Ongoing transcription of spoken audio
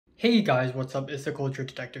Hey guys, what's up? It's the Culture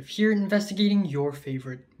Detective here, investigating your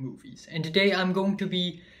favorite movies. And today I'm going to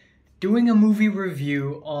be doing a movie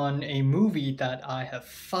review on a movie that I have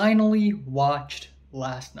finally watched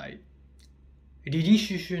last night.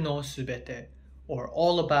 Shou-Chou noすべて, or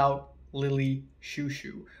All About Lily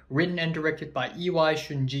Chou-Chou, written and directed by Iwai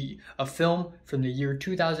Shunji, a film from the year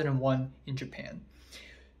 2001 in Japan.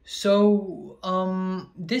 So,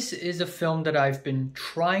 this is a film that I've been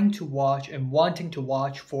trying to watch and wanting to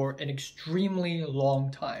watch for an extremely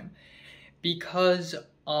long time because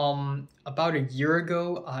about a year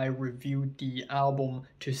ago I reviewed the album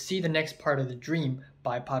To See the Next Part of the Dream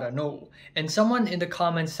by Parano, and someone in the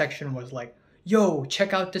comments section was like, yo,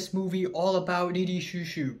 check out this movie All About Lily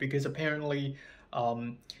Chou-Chou, because apparently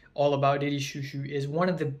All About Lily Chou-Chou is one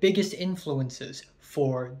of the biggest influences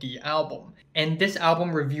for the album. And this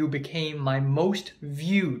album review became my most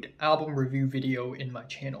viewed album review video in my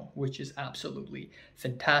channel, which is absolutely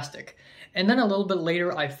fantastic. And then a little bit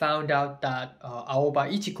later, I found out that Aoba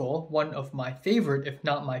Ichiko, one of my favorite, if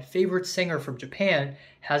not my favorite singer from Japan,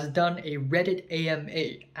 has done a Reddit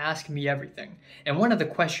AMA, Ask Me Everything. And one of the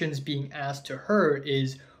questions being asked to her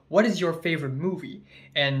is, what is your favorite movie?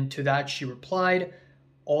 And to that she replied,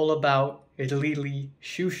 All About Lily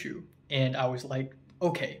Chou-Chou. And I was like,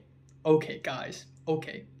 okay guys,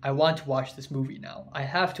 I want to watch this movie now. I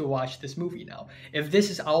have to watch this movie now. If this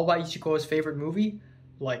is Aoba Ichiko's favorite movie,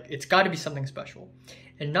 like, it's got to be something special.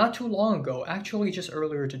 And not too long ago, actually just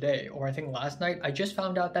earlier today, or I think last night, I just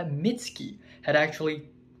found out that Mitsuki had actually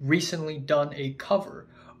recently done a cover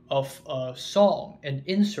of a song, an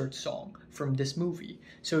insert song from this movie.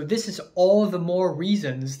 So this is all the more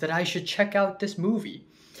reasons that I should check out this movie.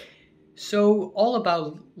 So, All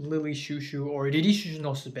About Lily Chou-Chou, or Shou-Chou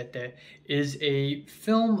noすべて, is a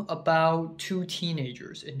film about two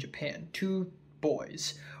teenagers in Japan, two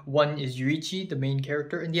boys. One is Yuichi, the main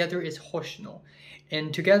character, and the other is Hoshino.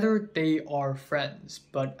 And together they are friends,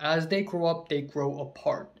 but as they grow up, they grow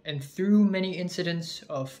apart. And through many incidents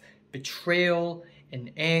of betrayal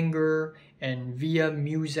and anger, and via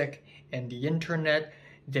music and the internet,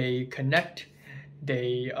 they connect,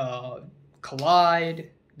 they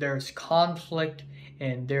collide. There's conflict,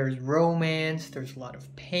 and there's romance, there's a lot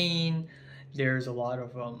of pain, there's a lot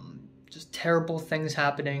of just terrible things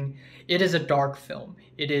happening. It is a dark film.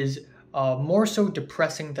 It is more so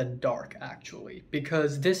depressing than dark, actually,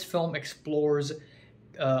 because this film explores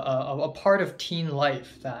a part of teen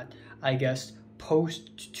life that, I guess,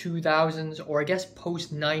 post-2000s, or I guess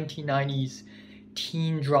post-1990s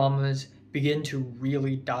teen dramas begin to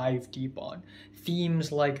really dive deep on.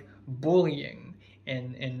 Themes like bullying,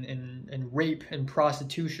 and rape and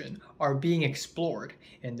prostitution are being explored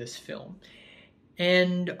in this film.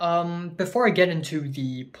 And before I get into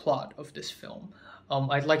the plot of this film,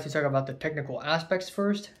 I'd like to talk about the technical aspects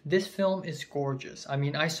first. This film is gorgeous. I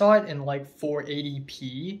mean, I saw it in like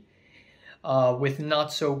 480p with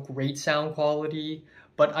not so great sound quality,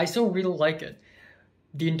 but I still really like it.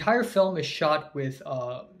 The entire film is shot with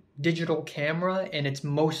digital camera, and it's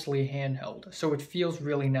mostly handheld, so it feels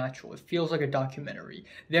really natural. It feels like a documentary.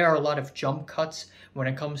 There are a lot of jump cuts when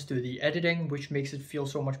it comes to the editing, which makes it feel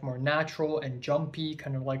so much more natural and jumpy,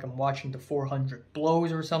 kind of like I'm watching the 400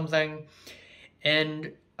 Blows or something.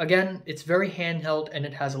 And again, it's very handheld, and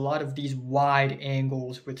it has a lot of these wide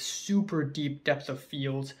angles with super deep depth of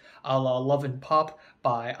fields, a la Love and Pop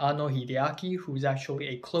by Ano Hideaki, who's actually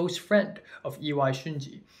a close friend of Iwai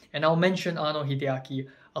Shunji. And I'll mention Ano Hideaki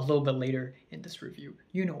a little bit later in this review.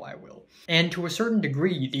 You know I will. And to a certain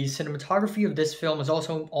degree, the cinematography of this film is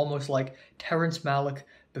also almost like Terrence Malick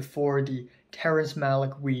before the Terrence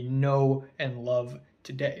Malick we know and love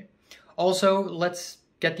today. Also, let's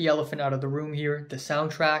get the elephant out of the room here. The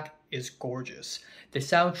soundtrack is gorgeous. The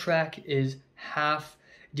soundtrack is half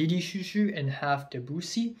Lily Chou-Chou and half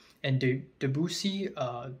Debussy. And Debussy,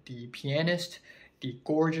 the pianist, the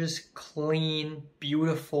gorgeous, clean,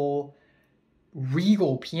 beautiful,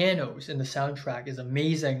 regal pianos in the soundtrack is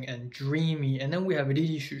amazing and dreamy. And then we have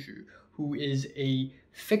Lily Chou-Chou, who is a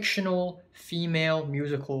fictional female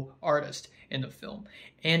musical artist in the film.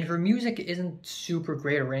 And her music isn't super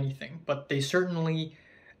great or anything, but they certainly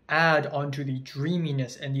add onto the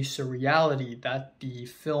dreaminess and the surreality that the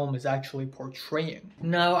film is actually portraying.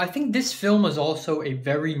 Now, I think this film is also a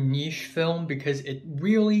very niche film because it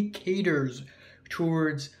really caters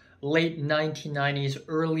towards late 1990s,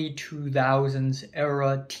 early 2000s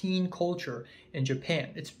era teen culture in Japan.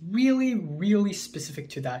 It's really, really specific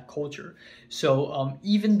to that culture. So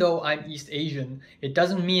even though I'm East Asian, it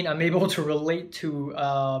doesn't mean I'm able to relate to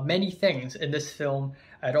many things in this film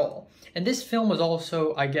at all. And this film was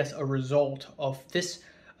also, I guess, a result of this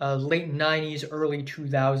late 90s, early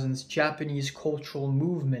 2000s Japanese cultural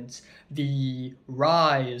movements, the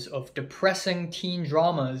rise of depressing teen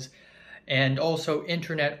dramas, and also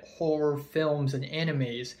internet horror films and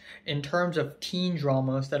animes. In terms of teen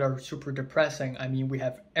dramas that are super depressing, I mean, we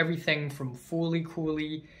have everything from Fooly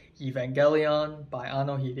Cooly, Evangelion by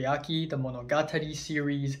Ano Hideaki, the Monogatari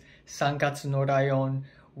series, Sankatsu no Raion,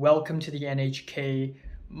 Welcome to the NHK,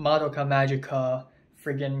 Madoka Magica,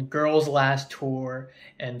 friggin' Girls Last Tour,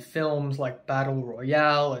 and films like Battle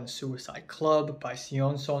Royale and Suicide Club by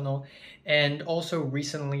Sion Sono, and also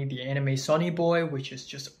recently the anime Sonny Boy, which is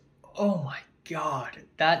just, oh my god,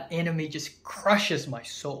 that anime just crushes my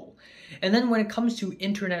soul. And then when it comes to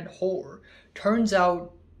internet horror, turns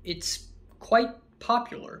out it's quite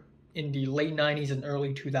popular in the late 90s and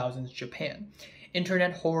early 2000s Japan.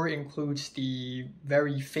 Internet horror includes the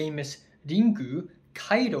very famous Ringu,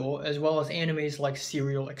 Kaido, as well as animes like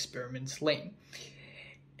Serial Experiments Lane.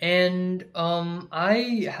 And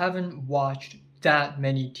I haven't watched that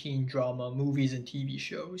many teen drama movies and TV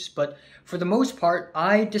shows, but for the most part,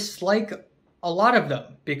 I dislike a lot of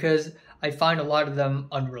them because I find a lot of them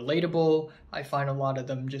unrelatable. I find a lot of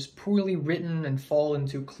them just poorly written and fall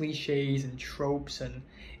into cliches and tropes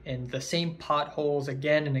and the same potholes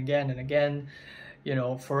again and again and again. You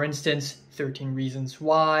know, for instance, 13 Reasons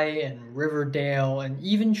Why and Riverdale, and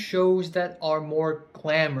even shows that are more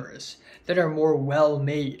glamorous, that are more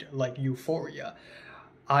well-made, like Euphoria.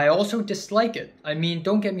 I also dislike it. I mean,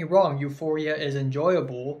 don't get me wrong, Euphoria is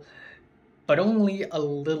enjoyable, but only a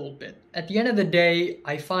little bit. At the end of the day,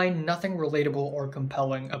 I find nothing relatable or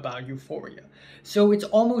compelling about Euphoria. So it's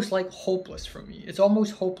almost like hopeless for me. It's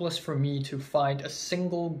almost hopeless for me to find a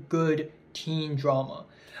single good teen drama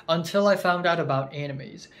until I found out about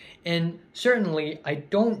animes. And certainly, I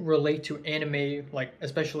don't relate to anime, like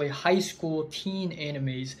especially high school teen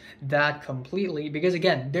animes, that completely, because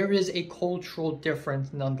again, there is a cultural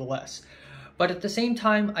difference nonetheless. But at the same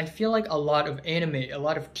time, I feel like a lot of anime, a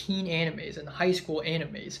lot of teen animes and high school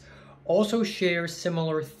animes also share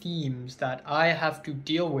similar themes that I have to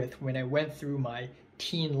deal with when I went through my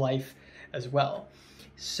teen life as well.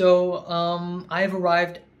 So I've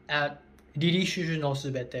arrived at Shou-Chou noす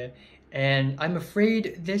べて, and I'm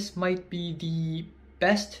afraid this might be the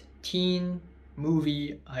best teen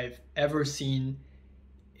movie I've ever seen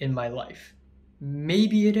in my life.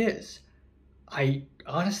 Maybe it is. I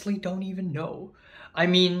honestly don't even know. I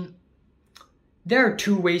mean, there are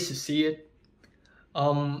two ways to see it.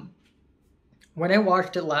 When I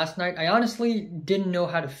watched it last night, I honestly didn't know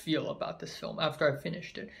how to feel about this film after I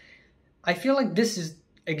finished it. I feel like this is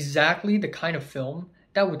exactly the kind of film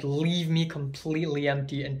that would leave me completely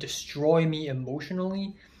empty and destroy me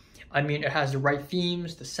emotionally. I mean, it has the right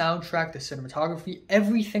themes, the soundtrack, the cinematography,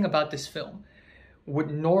 everything about this film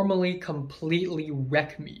would normally completely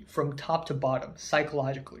wreck me from top to bottom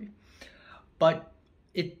psychologically. But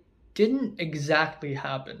it didn't exactly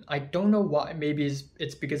happen. I don't know why. Maybe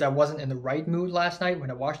it's because I wasn't in the right mood last night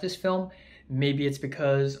when I watched this film. Maybe it's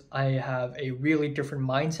because I have a really different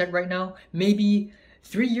mindset right now. Maybe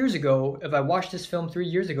 3 years ago, if I watched this film 3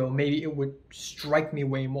 years ago, maybe it would strike me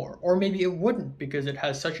way more. Or maybe it wouldn't because it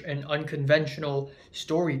has such an unconventional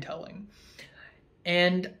storytelling.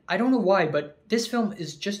 And I don't know why, but this film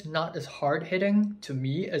is just not as hard-hitting to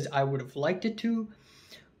me as I would have liked it to.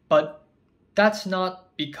 But that's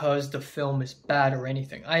not because the film is bad or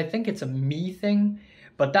anything. I think it's a me thing.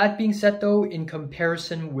 But that being said though, in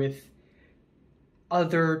comparison with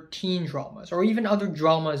other teen dramas, or even other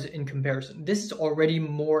dramas in comparison, this is already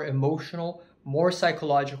more emotional, more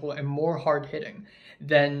psychological, and more hard-hitting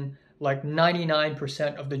than like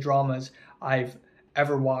 99% of the dramas I've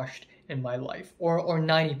ever watched in my life, or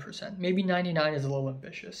 90%. Maybe 99 is a little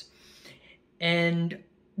ambitious. And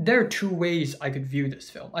there are two ways I could view this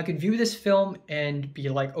film. I could view this film and be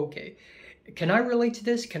like, okay, can I relate to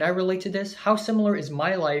this? Can I relate to this? How similar is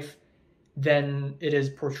my life than it is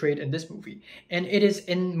portrayed in this movie? And it is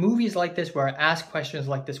in movies like this where I ask questions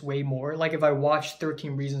like this way more. Like if I watch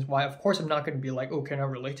 13 Reasons Why, of course I'm not going to be like, oh, can I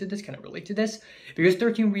relate to this? Can I relate to this? Because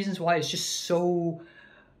 13 Reasons Why is just so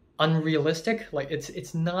unrealistic. Like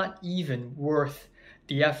it's not even worth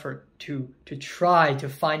the effort to try to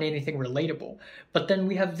find anything relatable. But then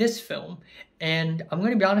we have this film, and I'm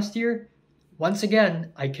going to be honest here, once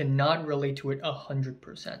again, I cannot relate to it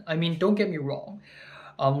 100%. I mean, don't get me wrong.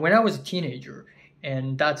 When I was a teenager,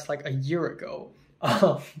 and that's like a year ago,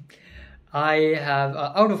 I have,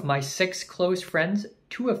 out of my 6 close friends,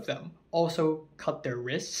 2 of them also cut their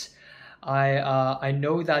wrists. I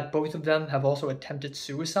know that both of them have also attempted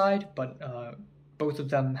suicide, but both of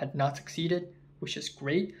them had not succeeded, which is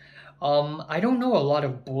great. I don't know a lot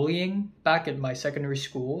of bullying back at my secondary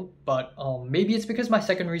school, but maybe it's because my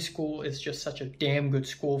secondary school is just such a damn good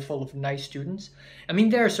school full of nice students. I mean,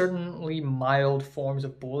 there are certainly mild forms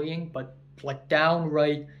of bullying, but like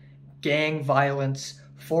downright gang violence,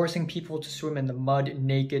 forcing people to swim in the mud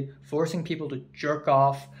naked, forcing people to jerk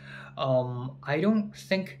off. I don't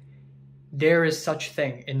think there is such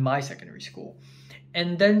thing in my secondary school.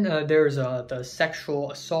 And then there's the sexual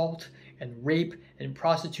assault and rape and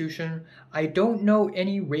prostitution. I don't know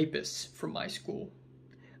any rapists from my school.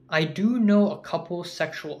 I do know a couple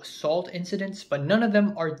sexual assault incidents, but none of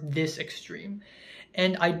them are this extreme.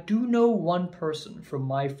 And I do know one person from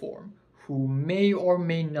my form who may or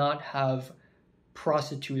may not have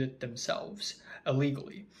prostituted themselves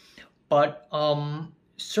illegally. But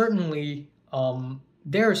certainly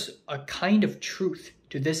there's a kind of truth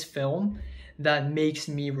to this film that makes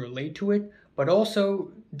me relate to it, but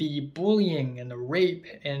also the bullying and the rape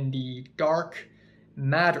and the dark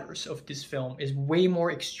matters of this film is way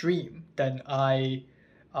more extreme than I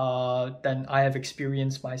have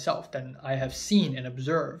experienced myself, than I have seen and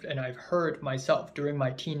observed and I've heard myself during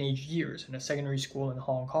my teenage years in a secondary school in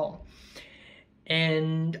Hong Kong.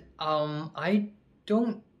 And I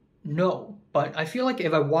don't know, but I feel like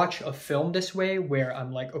if I watch a film this way where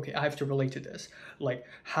I'm like, okay, I have to relate to this, like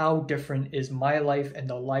how different is my life and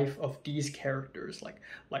the life of these characters, like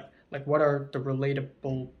what are the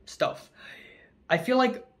relatable stuff, I feel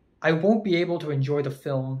like I won't be able to enjoy the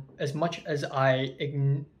film as much as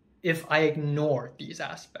if I ignore these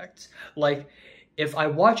aspects. Like if I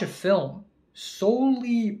watch a film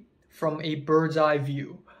solely from a bird's eye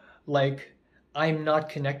view, like I'm not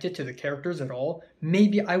connected to the characters at all,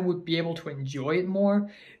 maybe I would be able to enjoy it more.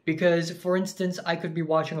 Because, for instance, I could be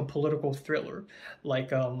watching a political thriller,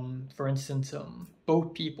 like, for instance,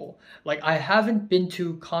 Boat People. Like, I haven't been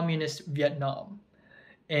to communist Vietnam,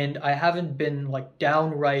 and I haven't been, like,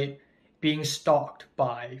 downright being stalked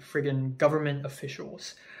by friggin' government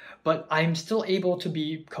officials. But I'm still able to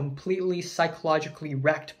be completely psychologically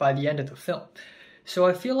wrecked by the end of the film. So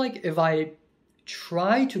I feel like if I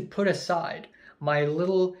try to put aside my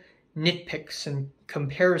little nitpicks and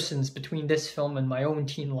comparisons between this film and my own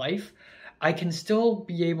teen life, I can still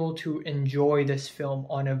be able to enjoy this film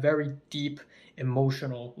on a very deep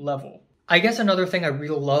emotional level. I guess another thing I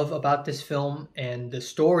really love about this film and the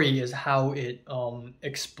story is how it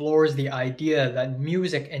explores the idea that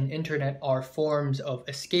music and internet are forms of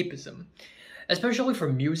escapism. Especially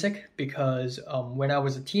for music, because when I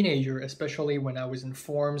was a teenager, especially when I was in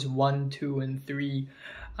forms 1, 2, and 3,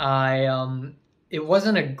 it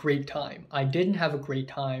wasn't a great time. I didn't have a great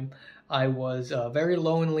time. I was very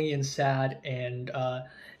lonely and sad, and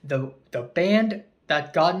the band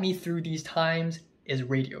that got me through these times is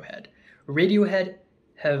Radiohead. Radiohead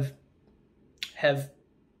have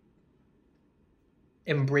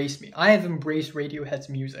embraced me. I have embraced Radiohead's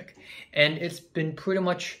music, and it's been pretty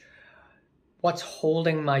much what's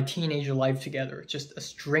holding my teenage life together. Just a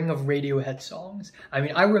string of Radiohead songs. I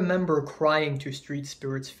mean, I remember crying to Street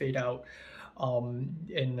Spirits Fade Out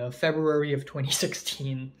in February of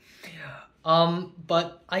 2016.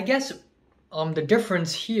 But I guess the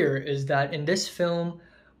difference here is that in this film,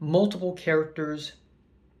 multiple characters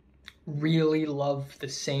really love the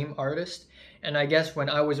same artist. And I guess when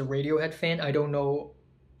I was a Radiohead fan, I don't know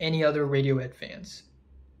any other Radiohead fans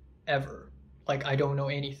ever. Like, I don't know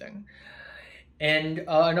anything. And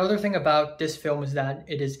another thing about this film is that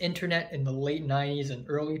it is internet in the late 90s and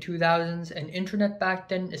early 2000s, and internet back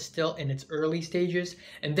then is still in its early stages,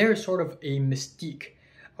 and there is sort of a mystique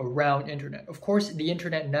around internet. Of course, the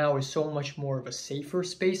internet now is so much more of a safer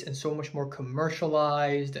space and so much more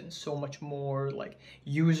commercialized and so much more like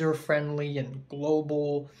user-friendly and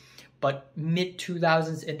global, but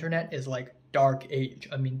mid-2000s internet is like dark age.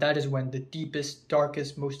 I mean, that is when the deepest,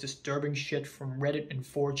 darkest, most disturbing shit from Reddit and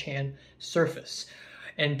 4chan surface.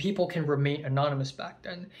 And people can remain anonymous back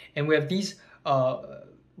then. And we have these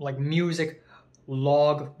like music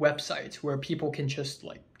log websites where people can just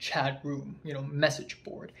like chat room, message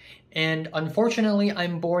board. And unfortunately,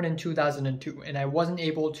 I'm born in 2002 and I wasn't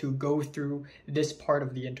able to go through this part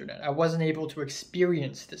of the internet. I wasn't able to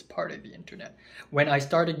experience this part of the internet. When I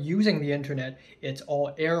started using the internet, it's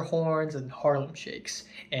all air horns and Harlem Shakes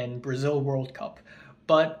and Brazil World Cup.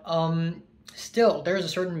 But still, there's a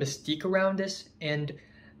certain mystique around this, and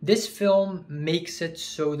this film makes it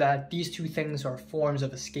so that these two things are forms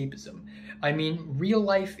of escapism. I mean, real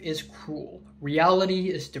life is cruel. Reality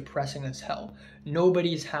is depressing as hell.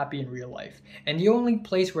 Nobody's happy in real life. And the only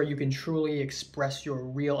place where you can truly express your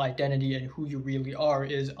real identity and who you really are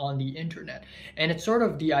is on the internet. And it's sort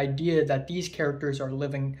of the idea that these characters are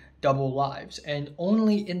living double lives. And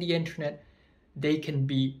only in the internet, they can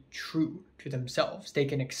be true to themselves. They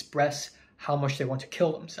can express how much they want to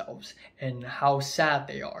kill themselves and how sad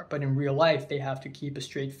they are. But in real life, they have to keep a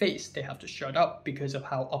straight face. They have to shut up because of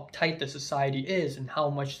how uptight the society is and how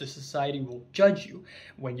much the society will judge you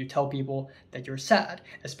when you tell people that you're sad,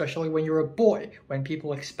 especially when you're a boy, when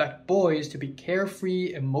people expect boys to be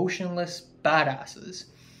carefree, emotionless badasses.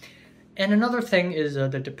 And another thing is the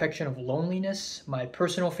depiction of loneliness. My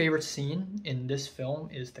personal favorite scene in this film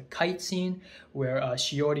is the kite scene where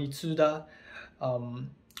Shiori Tsuda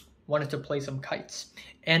wanted to play some kites.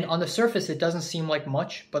 And on the surface, it doesn't seem like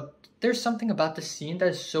much, but there's something about the scene that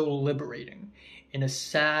is so liberating in a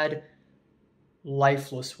sad,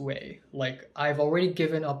 lifeless way. Like, I've already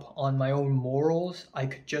given up on my own morals. I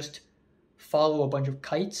could just follow a bunch of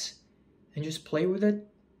kites and just play with it.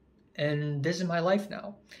 And this is my life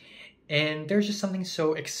now. And there's just something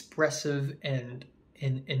so expressive and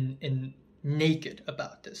naked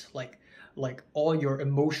about this. Like all your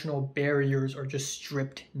emotional barriers are just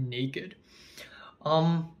stripped naked.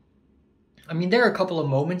 I mean, there are a couple of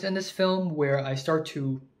moments in this film where I start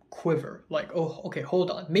to quiver. Like, oh, okay,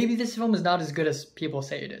 hold on. Maybe this film is not as good as people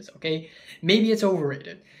say it is, okay? Maybe it's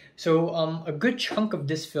overrated. So a good chunk of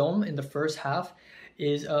this film in the first half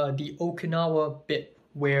is the Okinawa bit,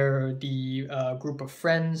 where the group of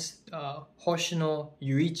friends, Hoshino,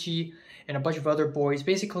 Yuichi, and a bunch of other boys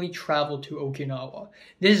basically travel to Okinawa.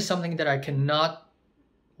 This is something that I cannot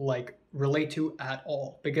relate to at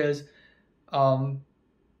all because so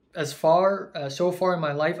far in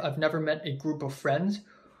my life, I've never met a group of friends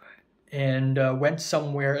and went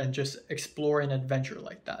somewhere and just explore an adventure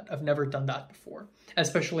like that. I've never done that before,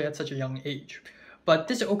 especially at such a young age. But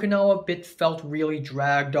this Okinawa bit felt really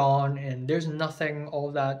dragged on, and there's nothing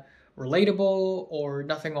all that relatable or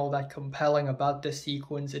nothing all that compelling about this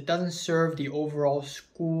sequence. It doesn't serve the overall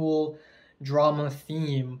school drama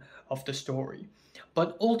theme of the story.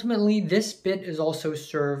 But ultimately, this bit is also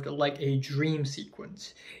served like a dream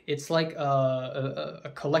sequence. It's like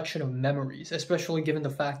a collection of memories, especially given the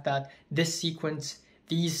fact that this sequence,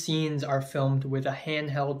 these scenes are filmed with a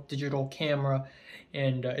handheld digital camera,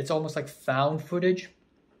 and it's almost like found footage.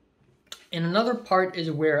 And another part is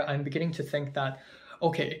where I'm beginning to think that,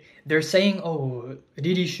 okay, they're saying, oh,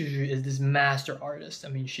 Riri Shouju is this master artist. I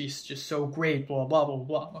mean, she's just so great, blah, blah, blah,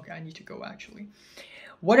 blah. Okay, I need to go, actually.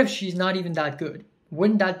 What if she's not even that good?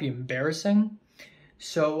 Wouldn't that be embarrassing?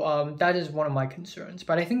 So that is one of my concerns.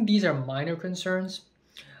 But I think these are minor concerns.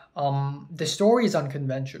 The story is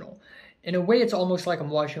unconventional. In a way, it's almost like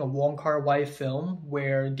I'm watching a Wong Kar-wai film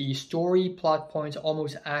where the story plot points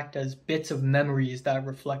almost act as bits of memories that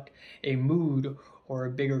reflect a mood or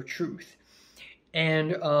a bigger truth.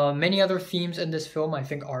 And many other themes in this film I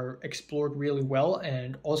think are explored really well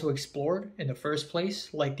and also explored in the first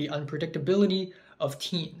place, like the unpredictability of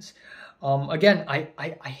teens. Again,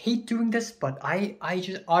 I hate doing this, but I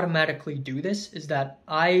just automatically do this, is that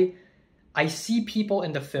I see people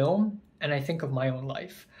in the film and I think of my own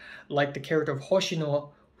life. Like the character of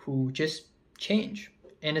Hoshino, who just change.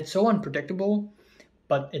 And it's so unpredictable,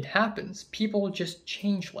 but it happens. People just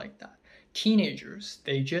change like that. Teenagers,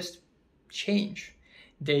 they just change.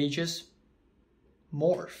 They just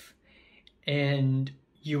morph. And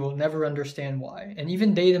you will never understand why. And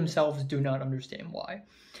even they themselves do not understand why.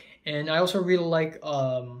 And I also really like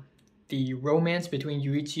the romance between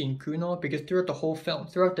Yuichi and Kuno, because throughout the whole film,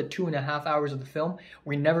 throughout the 2.5 hours of the film,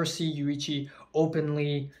 we never see Yuichi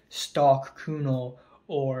openly stalk Kuno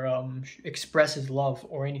or express his love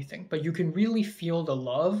or anything. But you can really feel the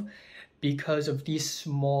love because of these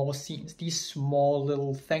small scenes, these small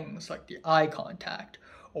little things like the eye contact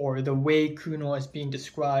or the way Kuno is being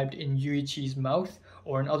described in Yuichi's mouth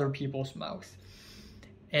or in other people's mouth.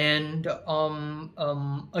 And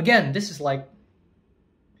again, this is like,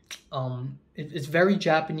 it's very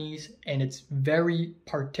Japanese, and it's very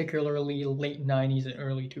particularly late 90s and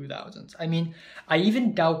early 2000s. I mean, I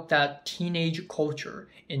even doubt that teenage culture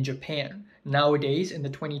in Japan nowadays in the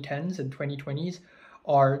 2010s and 2020s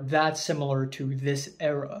are that similar to this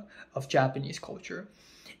era of Japanese culture.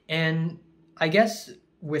 And I guess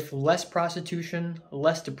with less prostitution,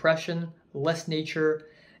 less depression, less nature,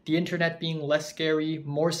 the internet being less scary,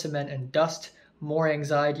 more cement and dust, more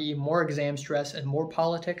anxiety, more exam stress, and more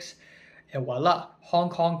politics, and voila, Hong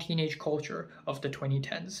Kong teenage culture of the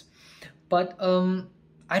 2010s. But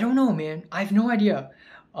I don't know, man. I have no idea.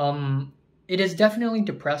 It is definitely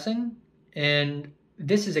depressing, and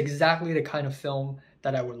this is exactly the kind of film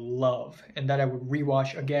that I would love and that I would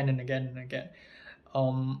rewatch again and again and again.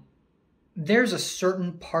 There's a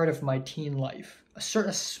certain part of my teen life, a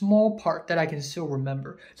small part that I can still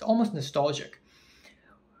remember. It's almost nostalgic.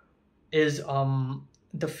 Is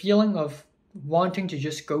the feeling of wanting to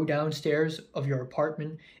just go downstairs of your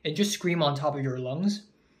apartment and just scream on top of your lungs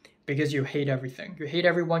because you hate everything. You hate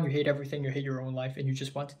everyone, you hate everything, you hate your own life, and you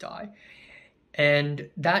just want to die. And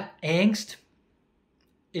that angst,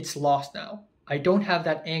 it's lost now. I don't have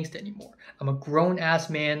that angst anymore. I'm a grown-ass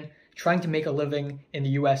man trying to make a living in the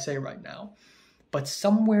USA right now. But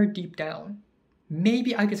somewhere deep down,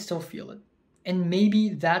 maybe I could still feel it. And maybe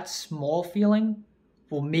that small feeling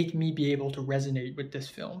will make me be able to resonate with this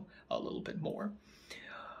film a little bit more.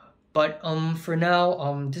 But for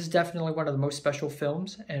now, this is definitely one of the most special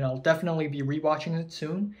films, and I'll definitely be rewatching it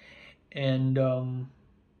soon. And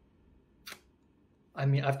I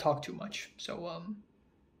mean, I've talked too much, so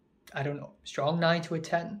I don't know. Strong 9 to a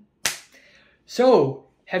 10. So,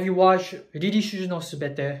 have you watched Shou-Chou noす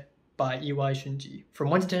べて by EY Shunji? From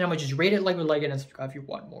 1 to 10, I would just rate it, like it, and subscribe if you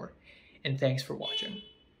want more. And thanks for watching.